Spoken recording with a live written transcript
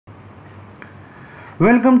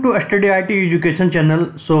Welcome to Study IT Education channel.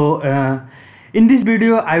 In this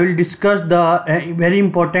video I will discuss the very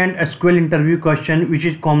important SQL interview question which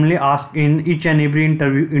is commonly asked in each and every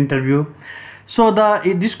interview. So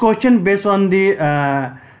this question based on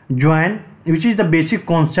the join, which is the basic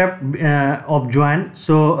concept of join.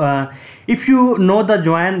 If you know the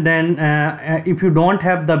join, then if you don't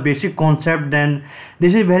have the basic concept, then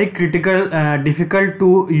this is very critical, difficult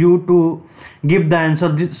to you to give the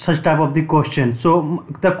answer such type of the question. So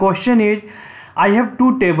the question is, I have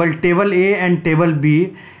two tables, table A and table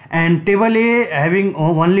B, and table A having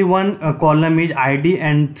only one column is ID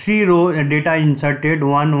and three row data inserted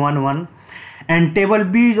 1 1 1, and table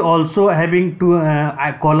B is also having two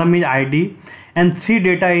column is ID and three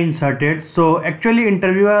data inserted. So actually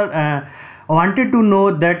interviewer wanted to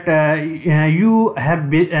know that you have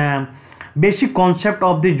basic concept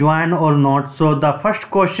of the join or not. So the first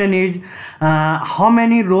question is how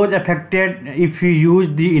many rows affected if you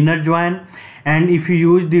use the inner join, and if you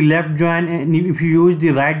use the left join, and if you use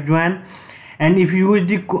the right join, and if you use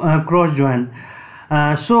the cross join.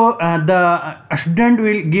 The student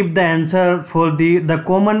will give the answer for the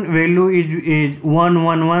common value is 1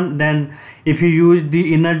 1 1. Then if you use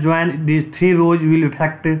the inner join, these three rows will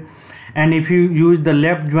affect, and if you use the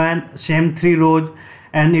left join, same three rows,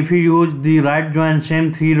 and if you use the right join,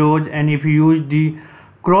 same three rows, and if you use the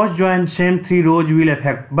cross join, same three rows will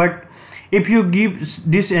affect. But if you give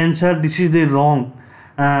this answer, this is the wrong,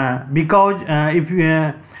 because if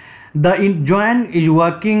the join is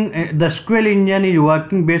working, the SQL engine is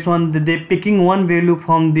working based on the picking one value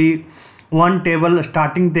from the one table,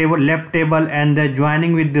 starting table, left table, and the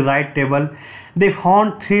joining with the right table. They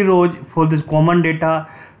found three rows for this common data.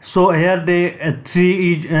 So here the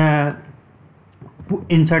three is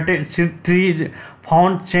inserted, three is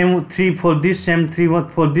found, same three for this, same three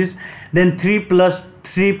for this, then 3 plus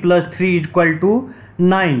 3 plus 3 is equal to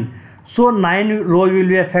 9. So 9 rows will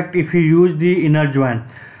be affect if you use the inner join.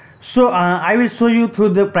 So I will show you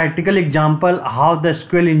through the practical example how the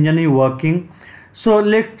SQL engine is working. So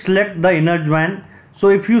let's select the inner join. So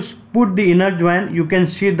if you put the inner join, you can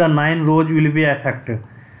see the 9 rows will be affected,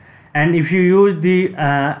 and if you use the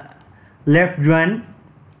left join,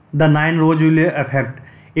 the 9 rows will affect.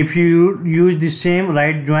 If you use the same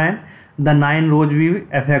right join, the 9 rows will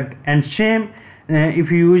affect, and same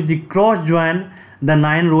if you use the cross join, the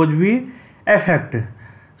 9 rows will affect.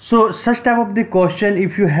 So such type of the question,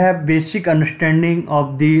 if you have basic understanding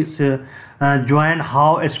of this join,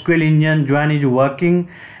 how SQL engine join is working,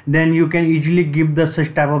 then you can easily give the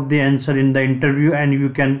such type of the answer in the interview, and you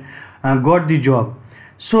can got the job.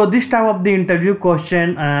 So this type of the interview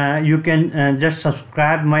question, you can just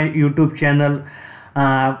subscribe my YouTube channel,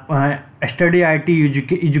 Study IT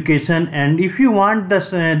Education, and if you want this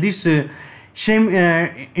same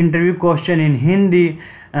interview question in Hindi,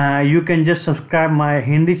 you can just subscribe my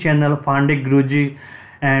Hindi channel Pandey Guruji,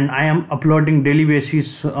 and I am uploading daily basis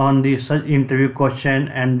on the such interview question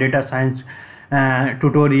and data science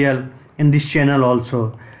tutorial in this channel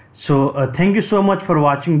also. So thank you so much for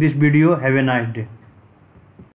watching this video. Have a nice day.